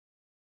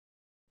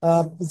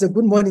It's a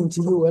good morning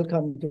to you.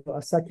 Welcome to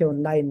Asake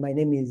Online. My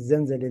name is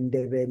Zenzel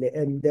Ndebele,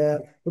 and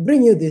we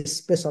bring you this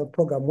special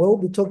program where we'll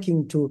be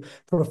talking to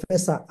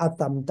Professor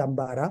Arthur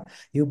Mutambara.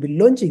 He'll be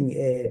launching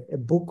a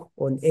book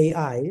on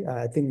AI.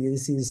 I think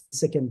this is his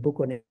second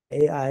book on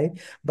AI,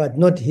 but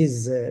not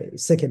his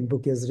second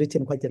book. He has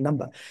written quite a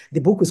number.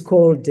 The book is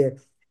called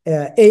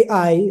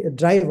AI,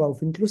 Driver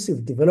of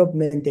Inclusive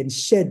Development and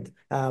Shared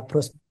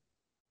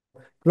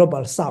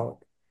Global South.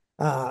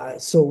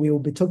 So we will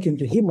be talking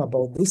to him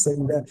about this.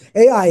 And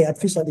AI,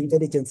 artificial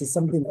intelligence, is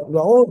something that we're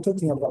all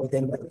talking about.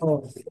 And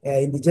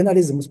in the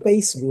journalism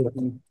space, we'll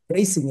be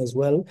racing as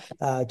well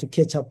to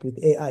catch up with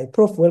AI.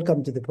 Prof,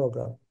 welcome to the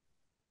program.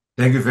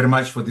 Thank you very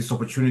much for this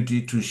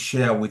opportunity to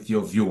share with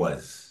your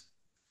viewers.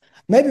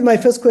 Maybe my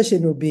first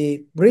question will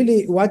be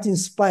really what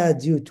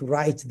inspired you to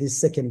write this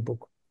second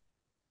book?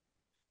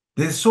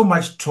 There's so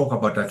much talk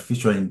about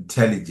artificial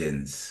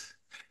intelligence,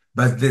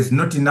 but there's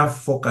not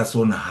enough focus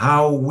on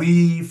how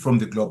we from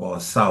the global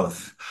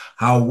south,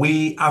 how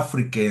we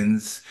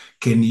Africans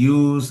can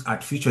use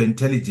artificial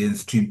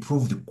intelligence to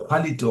improve the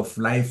quality of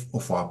life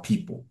of our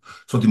people.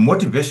 So the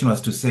motivation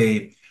was to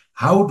say,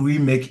 how do we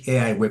make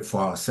AI work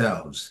for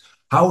ourselves?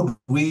 How do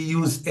we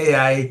use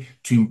AI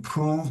to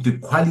improve the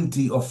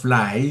quality of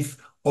life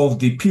of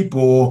the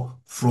people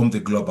from the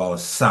global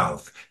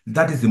south?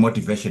 That is the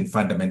motivation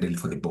fundamentally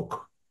for the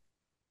book.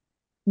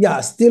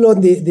 Yeah, still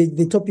on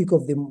the topic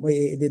of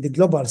the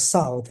Global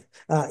South.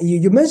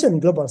 You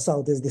mentioned Global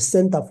South as the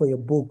center for your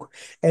book.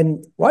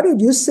 And what would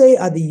you say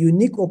are the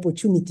unique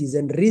opportunities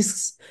and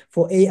risks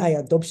for AI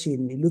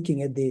adoption,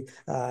 looking at the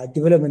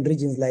development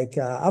regions like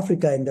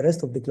Africa and the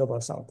rest of the Global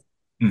South?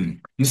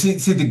 You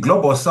see, the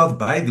global south,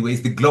 by the way,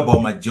 is the global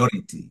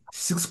majority.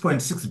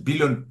 6.6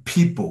 billion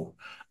people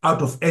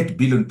out of 8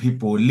 billion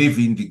people live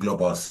in the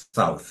global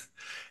south.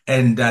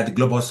 And the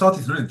global south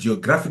is not a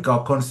geographical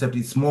concept,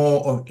 it's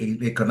more of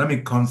an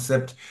economic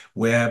concept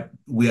where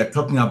we are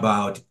talking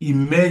about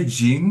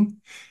emerging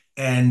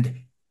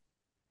and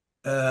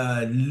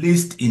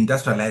least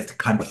industrialized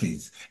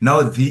countries.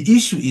 Now, the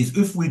issue is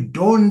if we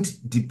don't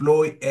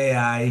deploy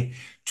AI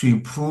to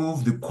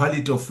improve the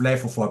quality of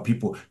life of our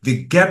people,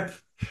 the gap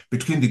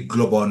between the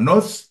global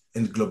north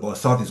and the global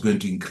south is going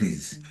to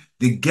increase.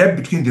 The gap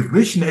between the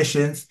rich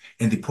nations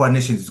and the poor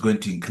nations is going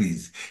to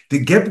increase. The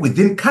gap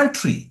within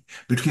country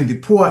between the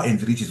poor and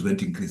the rich is going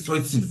to increase. So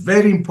it's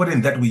very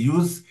important that we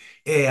use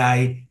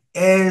AI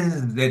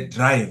as the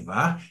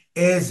driver,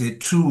 as a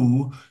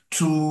tool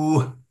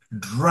to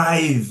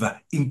drive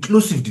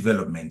inclusive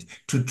development,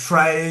 to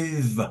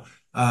drive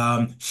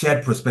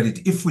shared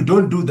prosperity. If we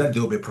don't do that,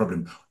 there will be a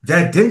problem.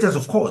 There are dangers,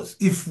 of course.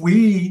 If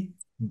we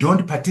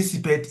don't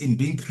participate in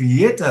being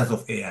creators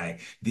of AI,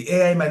 the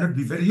AI might not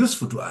be very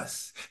useful to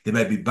us. There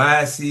might be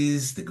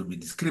biases, there could be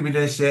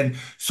discrimination.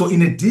 So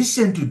in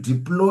addition to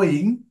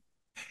deploying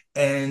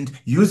and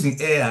using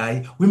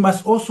AI, we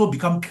must also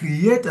become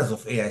creators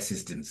of AI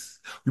systems.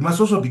 We must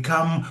also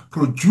become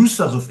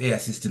producers of AI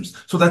systems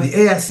so that the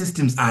AI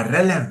systems are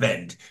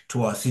relevant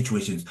to our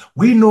situations.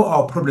 We know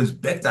our problems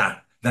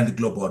better than the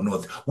global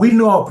north. We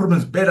know our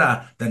problems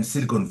better than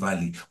Silicon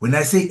Valley. When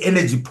I say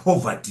energy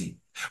poverty,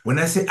 when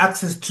I say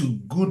access to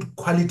good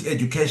quality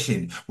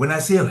education, when I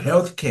say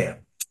healthcare,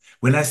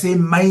 when I say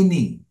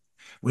mining,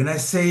 when I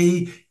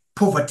say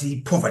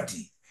poverty,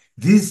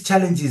 these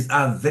challenges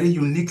are very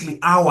uniquely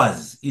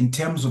ours in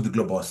terms of the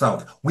global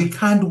south. We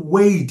can't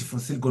wait for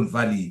Silicon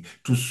Valley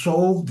to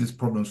solve these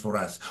problems for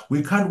us.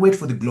 We can't wait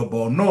for the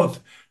global north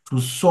to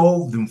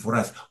solve them for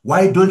us.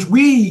 Why don't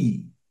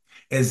we,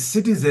 as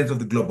citizens of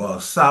the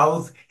global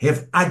south,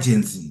 have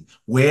agency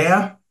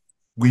where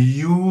we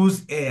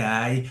use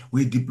AI,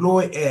 we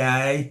deploy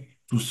AI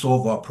to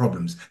solve our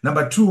problems?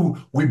 Number two,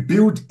 we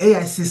build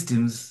AI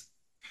systems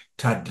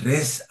to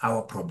address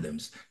our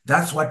problems.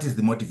 That's what is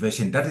the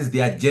motivation. That is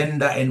the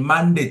agenda and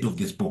mandate of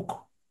this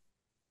book.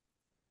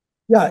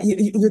 Yeah,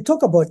 you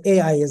talk about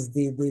AI as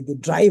the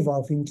driver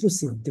of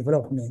inclusive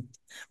development.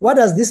 What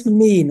does this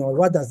mean, or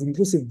what does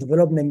inclusive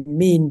development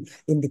mean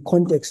in the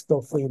context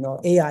of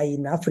AI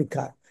in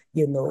Africa?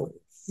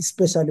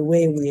 Especially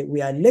where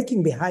we are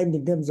lagging behind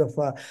in terms of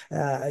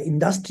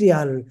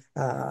industrial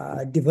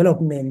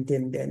development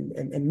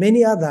and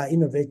many other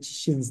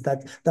innovations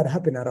that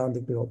happen around the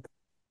globe.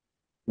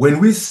 When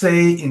we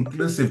say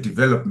inclusive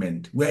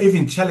development, we're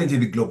even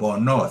challenging the global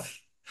north.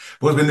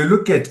 Because when you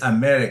look at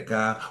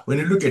America, when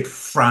you look at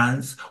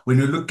France, when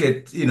you look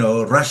at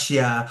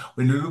Russia,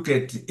 when you look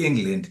at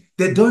England,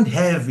 they don't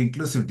have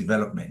inclusive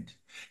development.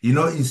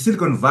 In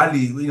Silicon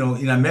Valley,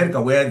 in America,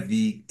 where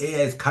the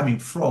AI is coming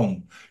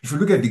from, if you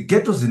look at the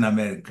ghettos in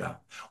America,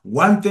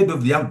 1/3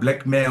 of the young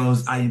black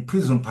males are in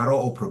prison,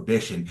 parole, or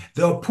probation.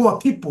 There are poor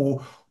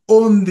people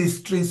on the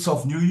streets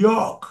of New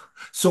York.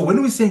 So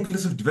when we say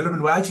inclusive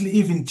development, we're actually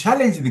even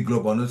challenging the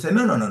global north. Say,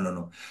 no, no, no, no,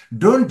 no.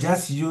 Don't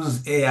just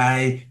use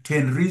AI to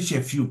enrich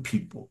a few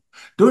people.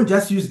 Don't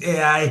just use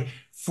AI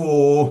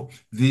for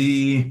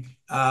the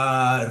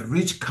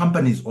rich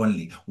companies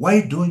only.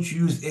 Why don't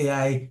you use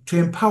AI to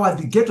empower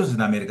the ghettos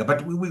in America?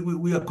 But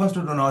we are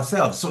concentrating on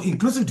ourselves. So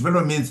inclusive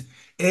development means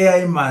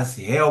AI must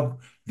help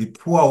the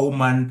poor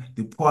woman,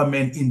 the poor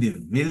man in the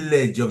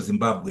village of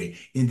Zimbabwe,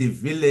 in the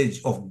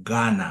village of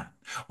Ghana.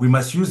 We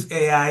must use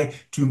AI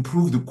to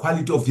improve the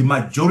quality of the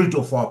majority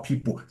of our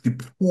people, the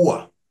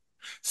poor.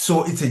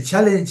 So it's a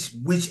challenge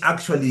which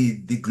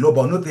actually the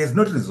global north has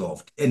not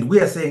resolved. And we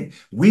are saying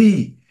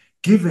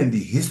given the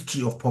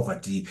history of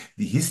poverty,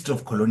 the history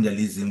of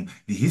colonialism,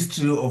 the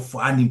history of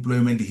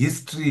unemployment, the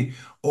history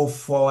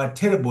of our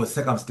terrible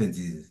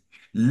circumstances,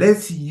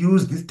 let's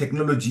use this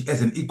technology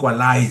as an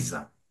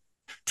equalizer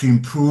to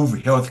improve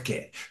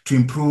healthcare, to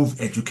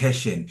improve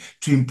education,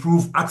 to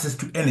improve access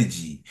to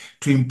energy,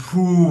 to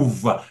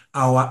improve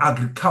our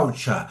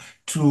agriculture,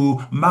 to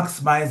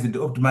maximize and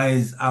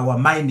optimize our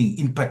mining,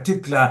 in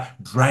particular,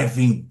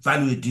 driving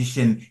value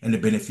addition and the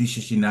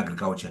beneficiation in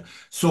agriculture.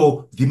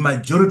 So the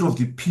majority of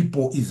the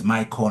people is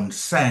my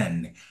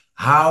concern.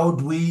 How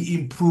do we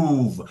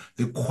improve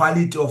the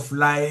quality of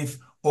life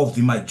of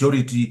the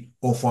majority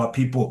of our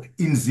people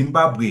in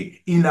Zimbabwe,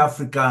 in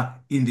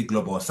Africa, in the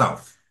global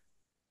south?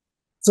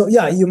 So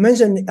yeah, you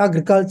mentioned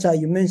agriculture,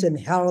 you mentioned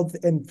health,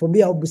 and for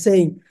me, I'll be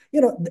saying,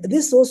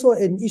 this is also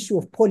an issue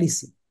of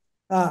policy.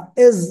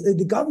 As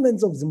the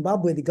governments of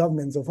Zimbabwe, the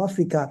governments of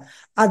Africa,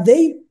 are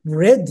they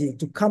ready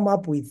to come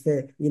up with,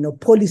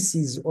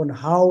 policies on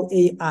how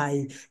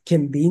AI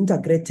can be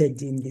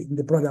integrated in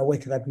the broader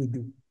work that we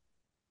do?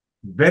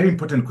 Very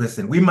important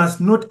question. We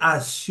must not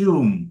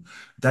assume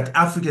that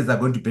Africans are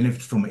going to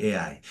benefit from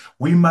AI.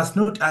 We must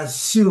not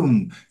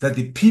assume that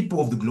the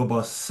people of the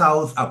global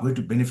south are going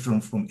to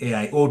benefit from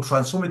AI or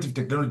transformative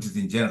technologies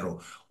in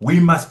general. We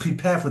must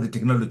prepare for the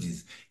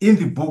technologies. In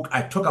the book,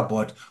 I talk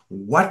about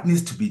what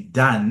needs to be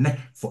done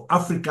for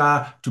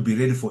Africa to be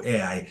ready for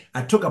AI.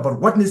 I talk about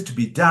what needs to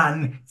be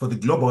done for the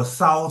global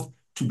south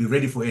to be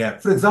ready for AI.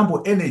 For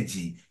example,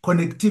 energy,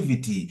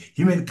 connectivity,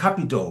 human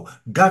capital,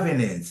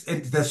 governance,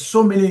 and there's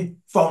so many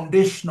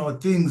foundational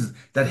things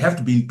that have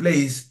to be in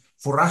place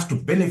for us to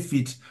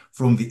benefit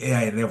from the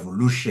AI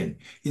revolution.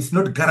 It's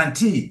not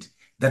guaranteed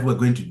that we're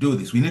going to do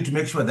this. We need to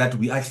make sure that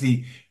we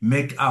actually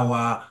make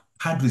our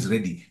countries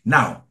ready.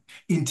 Now,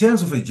 in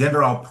terms of a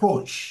general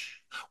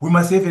approach, we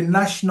must have a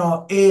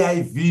national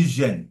AI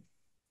vision.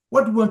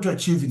 What we want to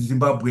achieve in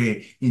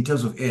Zimbabwe in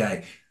terms of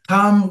AI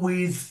come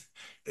with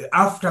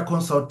after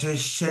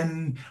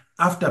consultation,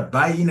 after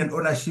buy-in and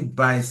ownership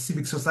by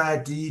civic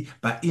society,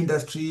 by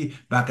industry,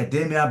 by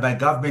academia, by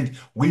government,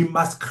 we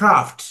must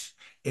craft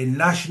a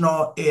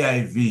national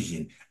AI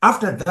vision.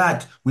 After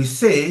that, we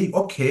say,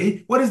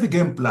 okay, what is the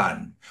game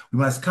plan? We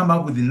must come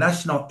up with a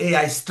national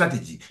AI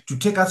strategy to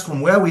take us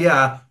from where we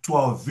are to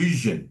our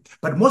vision.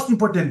 But most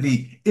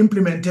importantly,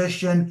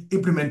 implementation,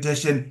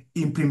 implementation,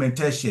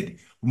 implementation.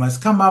 We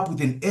must come up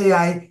with an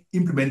AI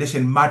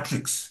implementation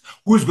matrix.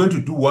 Who's going to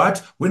do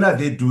what? When are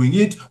they doing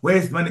it? Where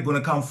is money going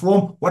to come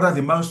from? What are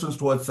the milestones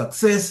towards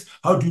success?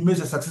 How do you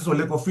measure success or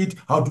lack of it?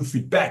 How do you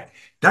feedback?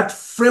 That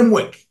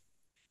framework,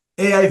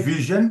 AI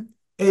vision,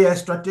 AI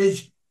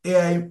strategy,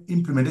 AI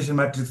implementation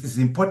matrix is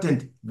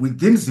important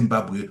within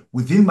Zimbabwe,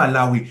 within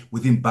Malawi,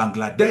 within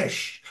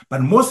Bangladesh.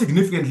 But more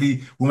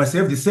significantly, we must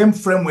have the same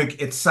framework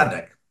at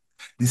SADC.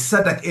 The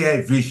SADC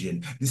AI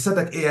vision, the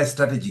SADC AI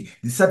strategy,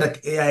 the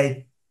SADC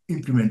AI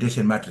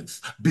implementation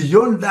matrix.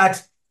 Beyond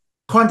that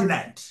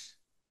continent,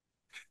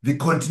 the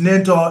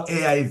continental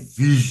AI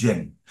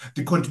vision,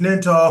 the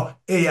continental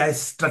AI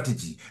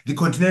strategy, the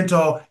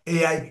continental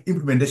AI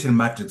implementation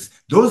matrix.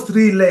 Those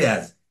three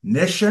layers,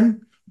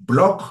 nation,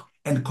 block,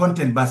 and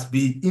content must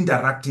be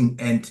interacting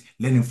and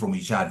learning from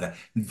each other.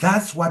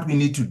 That's what we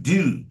need to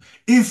do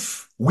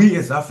if we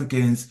as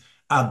Africans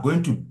are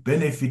going to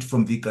benefit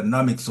from the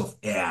economics of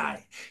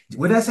AI.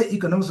 When I say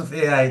economics of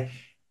AI,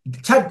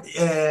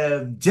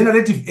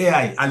 generative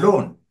AI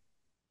alone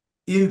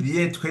in the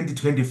year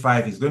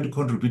 2025 is going to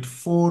contribute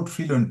 $4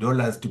 trillion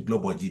to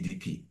global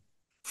GDP.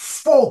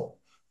 $4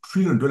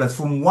 trillion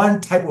from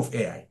one type of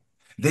AI.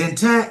 The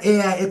entire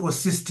AI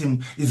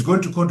ecosystem is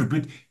going to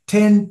contribute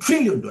 $10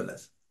 trillion,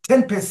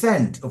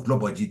 10% of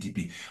global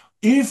GDP.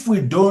 If we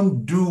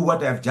don't do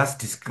what I've just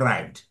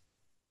described,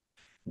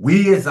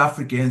 we as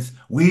Africans,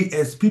 we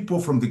as people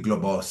from the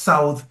global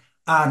south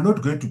are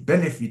not going to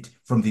benefit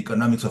from the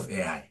economics of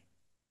AI.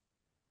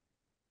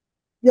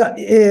 Yeah,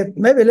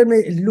 maybe let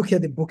me look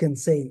at the book and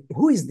say,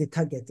 who is the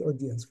target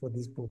audience for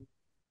this book?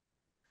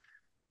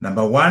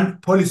 Number one,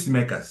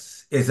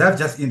 policymakers. As I've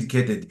just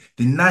indicated,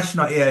 the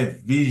national AI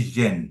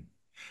vision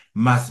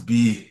must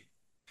be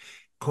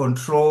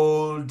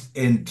controlled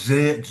and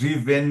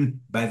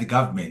driven by the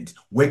government,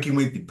 working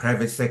with the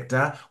private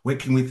sector,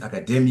 working with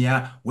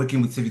academia,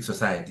 working with civic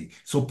society.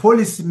 So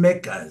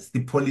policymakers,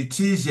 the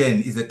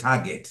politician is a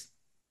target.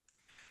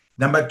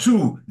 Number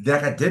two, the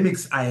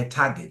academics are a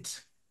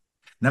target.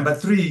 Number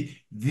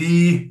three,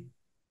 the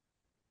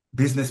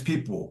business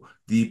people,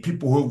 the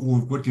people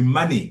who've got the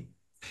money.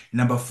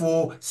 Number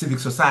four, civic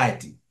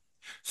society.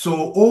 So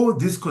all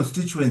these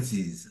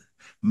constituencies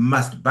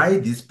must buy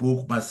this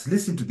book, must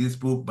listen to this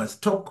book,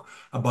 must talk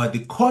about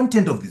the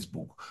content of this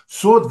book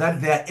so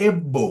that they are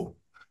able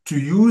to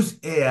use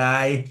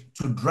AI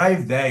to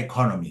drive their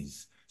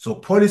economies. So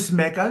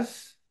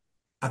policymakers,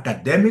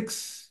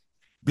 academics,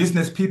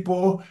 business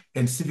people,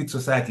 and civic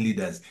society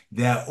leaders.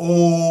 They are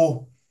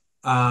all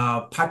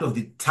part of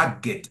the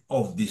target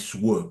of this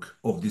work,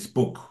 of this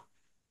book.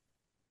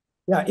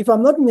 Yeah, if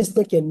I'm not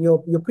mistaken,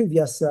 your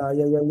previous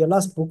your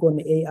last book on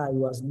AI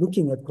was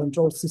looking at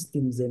control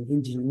systems and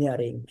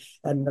engineering,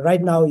 and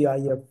right now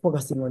you're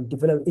focusing on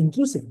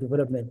inclusive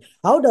development.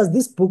 How does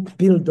this book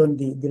build on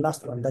the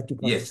last one that you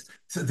Yes. published?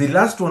 So the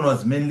last one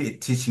was mainly a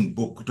teaching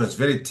book. It was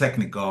very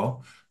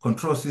technical.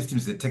 Control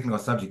systems is a technical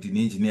subject in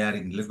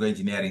engineering, electrical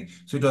engineering.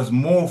 So it was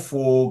more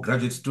for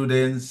graduate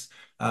students,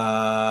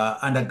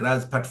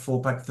 undergrads, part four,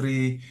 part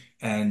three,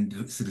 and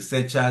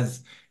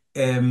researchers.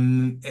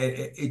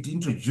 It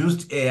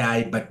introduced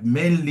AI, but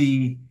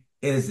mainly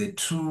as a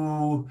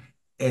tool,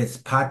 as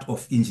part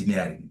of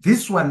engineering.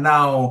 This one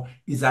now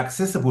is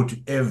accessible to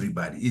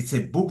everybody. It's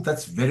a book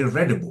that's very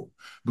readable.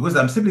 Because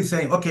I'm simply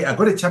saying, okay, I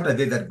got a chapter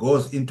there that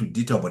goes into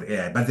detail about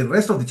AI, but the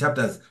rest of the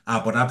chapters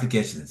are about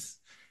applications,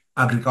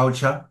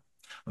 agriculture,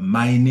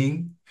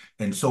 mining,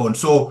 and so on.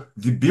 So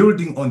the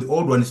building on the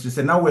old one is to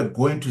say, now we're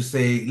going to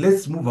say,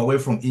 let's move away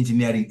from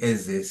engineering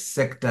as a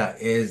sector,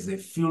 as a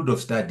field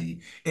of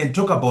study, and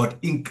talk about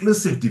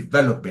inclusive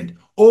development,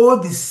 all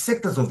the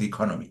sectors of the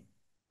economy.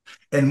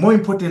 And more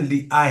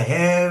importantly, I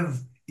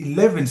have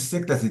 11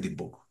 sectors in the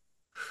book: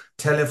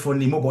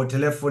 telephony, mobile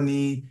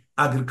telephony,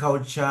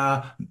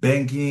 agriculture,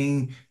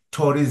 banking,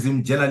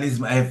 tourism,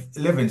 journalism. I have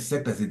 11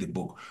 sectors in the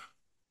book.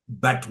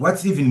 But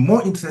what's even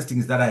more interesting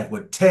is that I've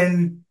got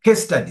 10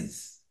 case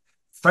studies,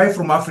 five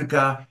from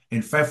Africa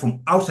and five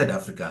from outside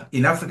Africa.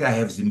 In Africa, I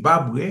have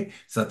Zimbabwe,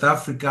 South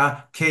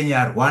Africa,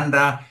 Kenya,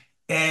 Rwanda,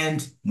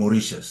 and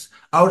Mauritius.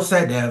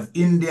 Outside, I have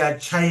India,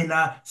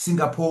 China,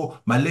 Singapore,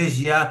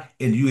 Malaysia,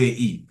 and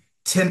UAE.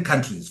 10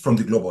 countries from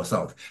the global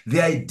south.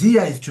 The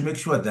idea is to make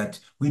sure that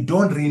we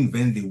don't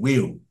reinvent the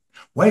wheel.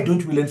 Why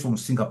don't we learn from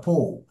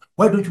Singapore?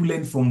 Why don't we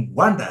learn from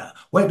Rwanda?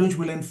 Why don't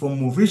we learn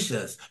from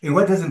Mauritius? And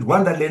why doesn't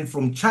Rwanda learn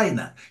from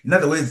China? In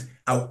other words,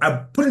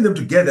 I'm putting them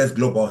together as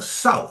global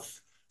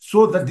south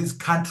so that these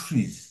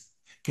countries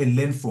can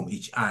learn from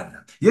each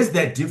other. Yes,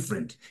 they're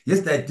different.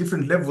 Yes, there are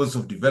different levels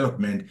of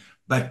development,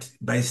 but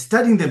by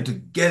studying them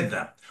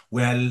together,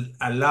 we'll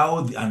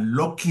allow the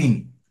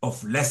unlocking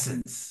of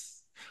lessons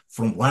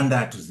from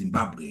Rwanda to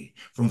Zimbabwe,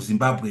 from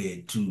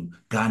Zimbabwe to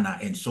Ghana,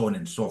 and so on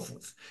and so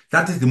forth.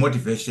 That is the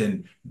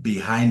motivation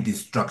behind the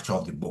structure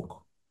of the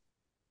book.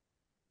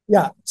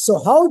 Yeah.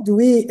 So how do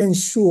we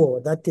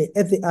ensure that the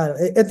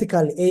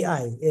ethical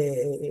AI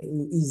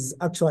is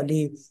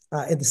actually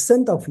at the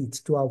center of it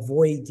to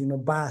avoid,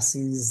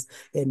 biases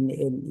and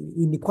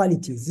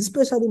inequalities,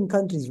 especially in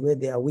countries where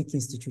there are weak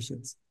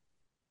institutions?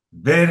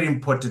 Very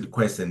important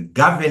question.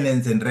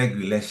 Governance and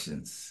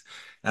regulations.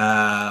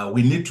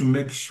 We need to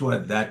make sure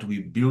that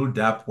we build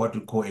up what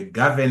we call a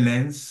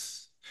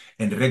governance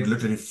and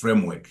regulatory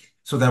framework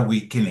so that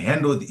we can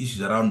handle the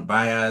issues around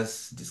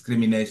bias,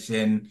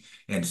 discrimination,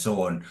 and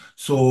so on.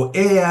 So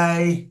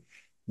AI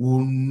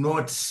will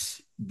not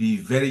be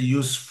very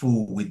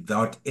useful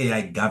without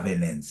AI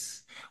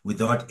governance,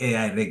 without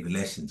AI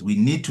regulations. We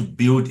need to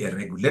build a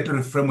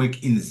regulatory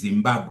framework in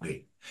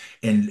Zimbabwe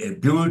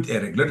and build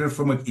a regulatory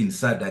framework in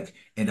SADC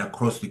and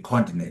across the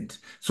continent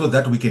so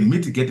that we can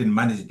mitigate and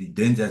manage the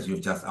dangers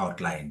you've just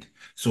outlined.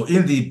 So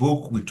in the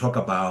book, we talk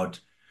about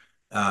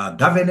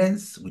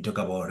governance, we talk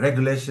about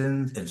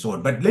regulations, and so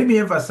on. But let me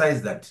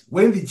emphasize that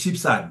when the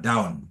chips are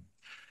down,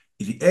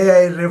 the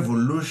AI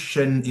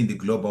revolution in the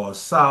global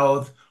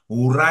south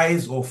will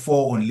rise or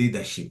fall on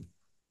leadership.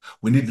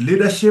 We need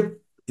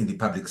leadership in the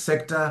public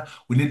sector.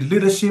 We need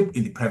leadership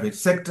in the private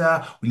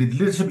sector. We need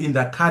leadership in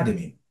the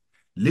academy.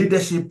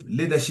 Leadership,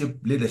 leadership,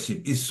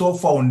 leadership is so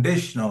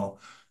foundational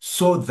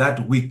so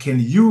that we can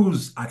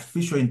use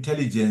artificial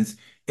intelligence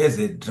as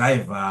a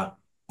driver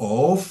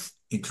of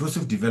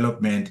inclusive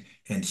development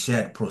and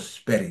shared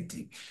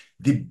prosperity.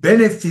 The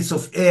benefits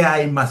of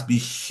AI must be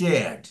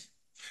shared.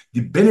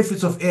 The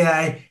benefits of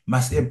AI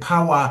must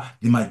empower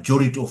the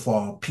majority of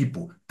our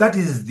people. That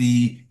is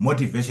the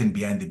motivation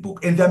behind the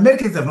book. And the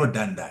Americans have not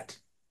done that.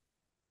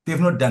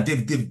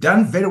 They've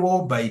done very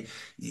well by,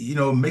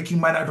 making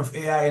money out of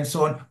AI and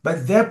so on,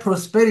 but their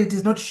prosperity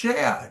is not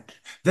shared.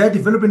 Their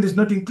development is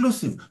not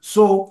inclusive.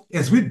 So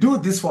as we do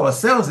this for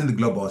ourselves in the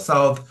global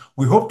south,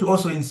 we hope to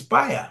also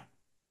inspire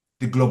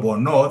the global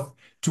north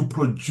to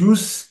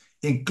produce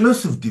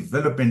inclusive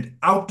development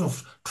out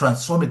of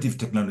transformative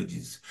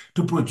technologies,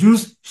 to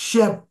produce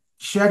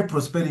shared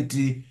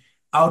prosperity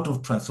out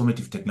of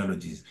transformative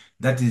technologies.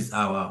 That is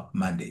our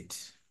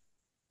mandate.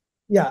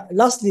 Yeah.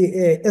 Lastly,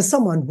 as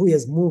someone who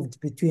has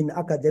moved between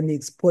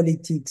academics,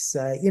 politics,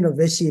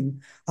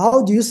 innovation,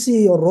 how do you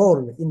see your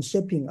role in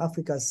shaping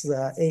Africa's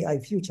AI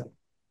future?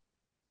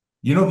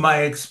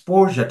 My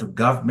exposure to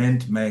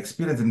government, my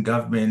experience in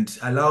government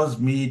allows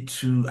me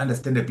to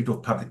understand a bit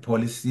of public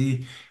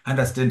policy,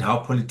 understand how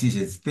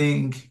politicians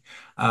think,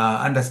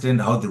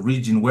 understand how the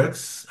region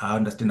works,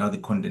 understand how the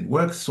continent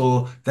works.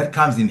 So that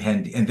comes in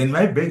handy. And then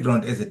my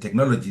background as a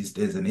technologist,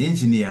 as an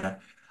engineer,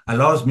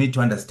 allows me to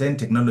understand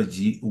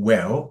technology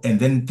well and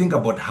then think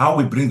about how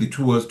we bring the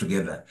two worlds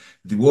together,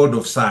 the world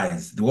of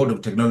science, the world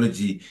of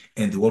technology,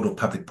 and the world of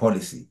public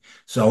policy.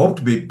 So I hope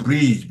to be a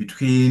bridge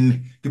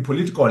between the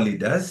political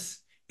leaders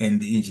and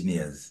the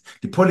engineers,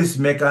 the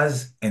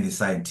policymakers and the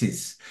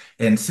scientists.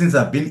 And since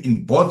I've been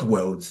in both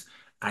worlds,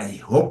 I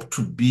hope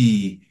to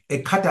be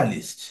a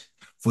catalyst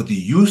for the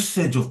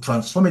usage of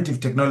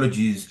transformative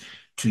technologies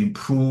to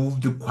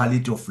improve the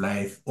quality of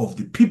life of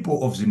the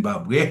people of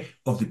Zimbabwe,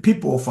 of the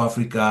people of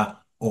Africa,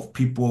 of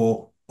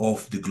people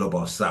of the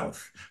global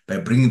south by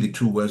bringing the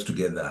two worlds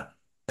together,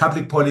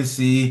 public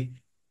policy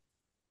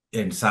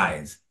and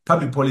science,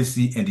 public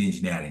policy and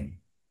engineering.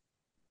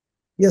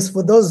 Yes,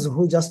 for those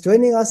who just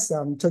joining us,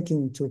 I'm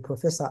talking to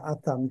Professor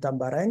Arthur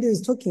Mutambara, and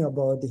he's talking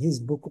about his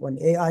book on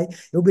AI.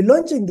 He'll be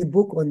launching the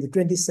book on the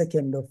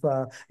 22nd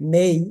of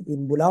May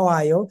in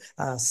Bulawayo,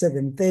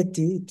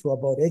 7:30 to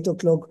about 8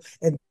 o'clock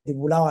at the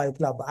Bulawayo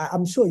Club.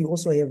 I'm sure you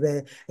also have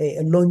a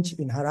launch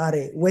in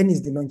Harare. When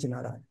is the launch in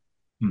Harare?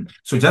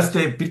 So just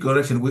a bit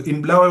correction.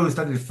 In Bulawayo, we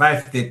started at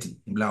 5:30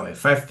 in Bulawayo,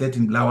 5:30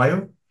 in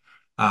Bulawayo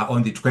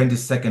on the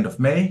 22nd of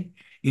May.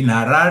 In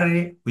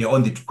Harare, we are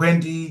on the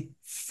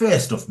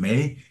 21st of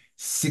May,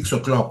 6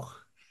 o'clock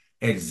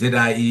at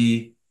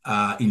ZIE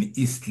in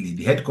Eastleigh,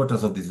 the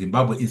headquarters of the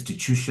Zimbabwe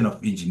Institution of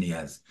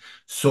Engineers.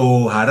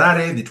 So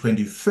Harare, the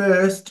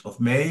 21st of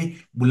May,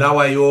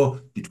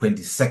 Bulawayo, the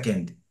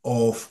 22nd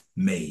of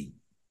May.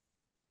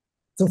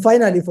 So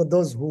finally, for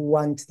those who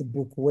want the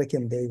book, where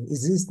can they,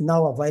 is this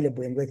now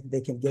available and where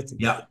they can get it?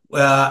 Yeah,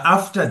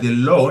 after the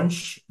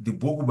launch, the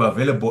book will be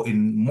available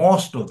in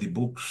most of the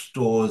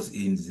bookstores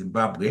in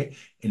Zimbabwe,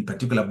 in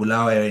particular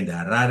Bulawayo and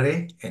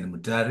Harare and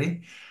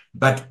Mutare.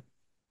 But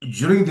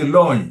during the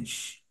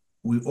launch,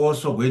 we're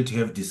also going to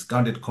have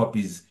discounted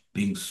copies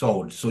being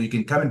sold. So you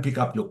can come and pick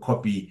up your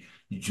copy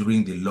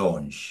during the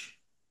launch.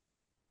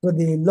 So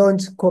the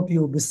launch copy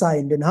will be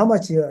signed. And how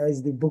much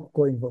is the book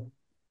going for?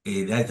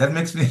 That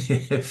makes me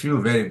feel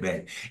very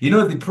bad. You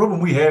know, the problem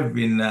we have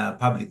in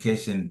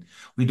publication,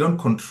 we don't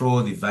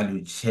control the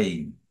value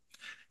chain.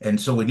 And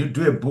so when you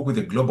do a book with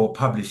a global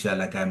publisher,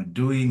 like I'm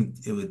doing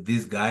with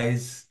these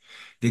guys,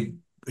 they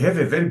have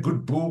a very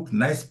good book,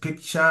 nice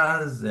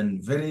pictures, and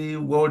very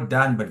well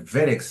done, but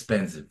very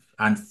expensive,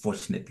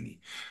 unfortunately.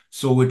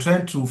 So we're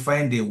trying to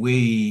find a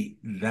way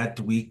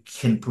that we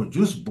can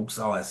produce books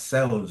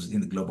ourselves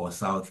in the global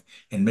south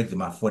and make them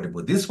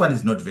affordable. This one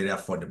is not very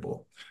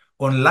affordable.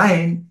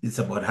 Online, it's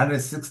about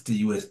 160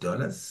 US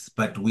dollars,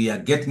 but we are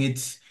getting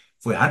it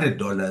for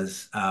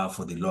 $100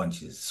 for the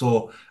launches.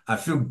 So I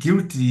feel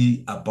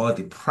guilty about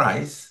the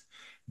price,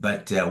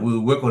 but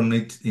we'll work on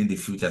it in the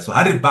future. So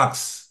 $100,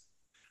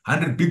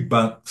 100 big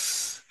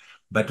bucks,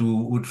 but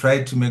we'll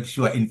try to make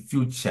sure in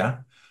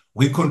future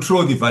we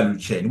control the value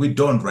chain. We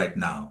don't right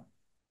now.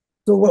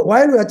 So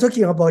while we are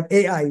talking about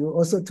AI, we're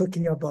also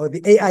talking about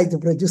the AI to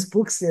produce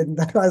books, and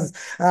that was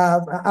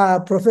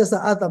Professor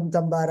Arthur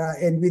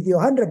Mutambara. And with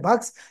your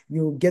 $100,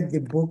 you get the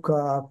book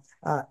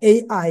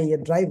AI, a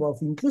Driver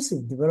of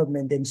Inclusive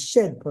Development and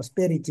Shared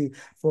Prosperity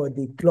for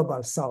the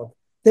Global South.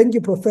 Thank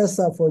you,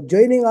 Professor, for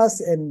joining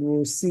us, and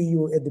we'll see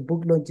you at the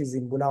book launches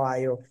in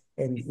Bulawayo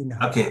and in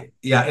Harare. Okay,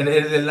 yeah,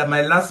 and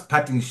my last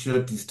parting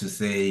shot is to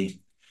say,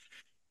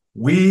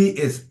 we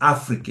as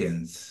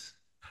Africans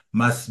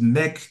must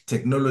make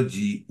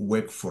technology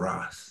work for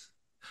us.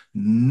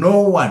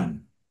 No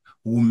one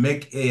will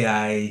make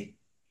AI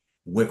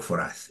work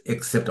for us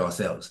except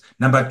ourselves.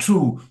 Number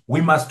two, we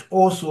must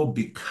also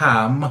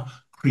become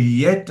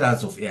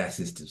creators of AI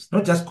systems,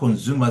 not just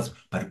consumers,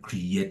 but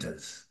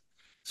creators.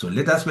 So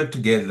let us work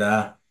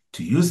together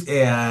to use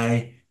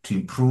AI to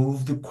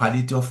improve the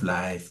quality of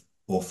life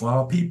of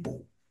our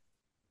people.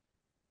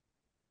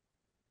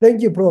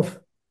 Thank you, Prof.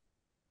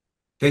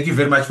 Thank you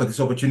very much for this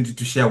opportunity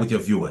to share with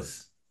your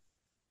viewers.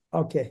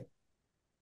 Okay.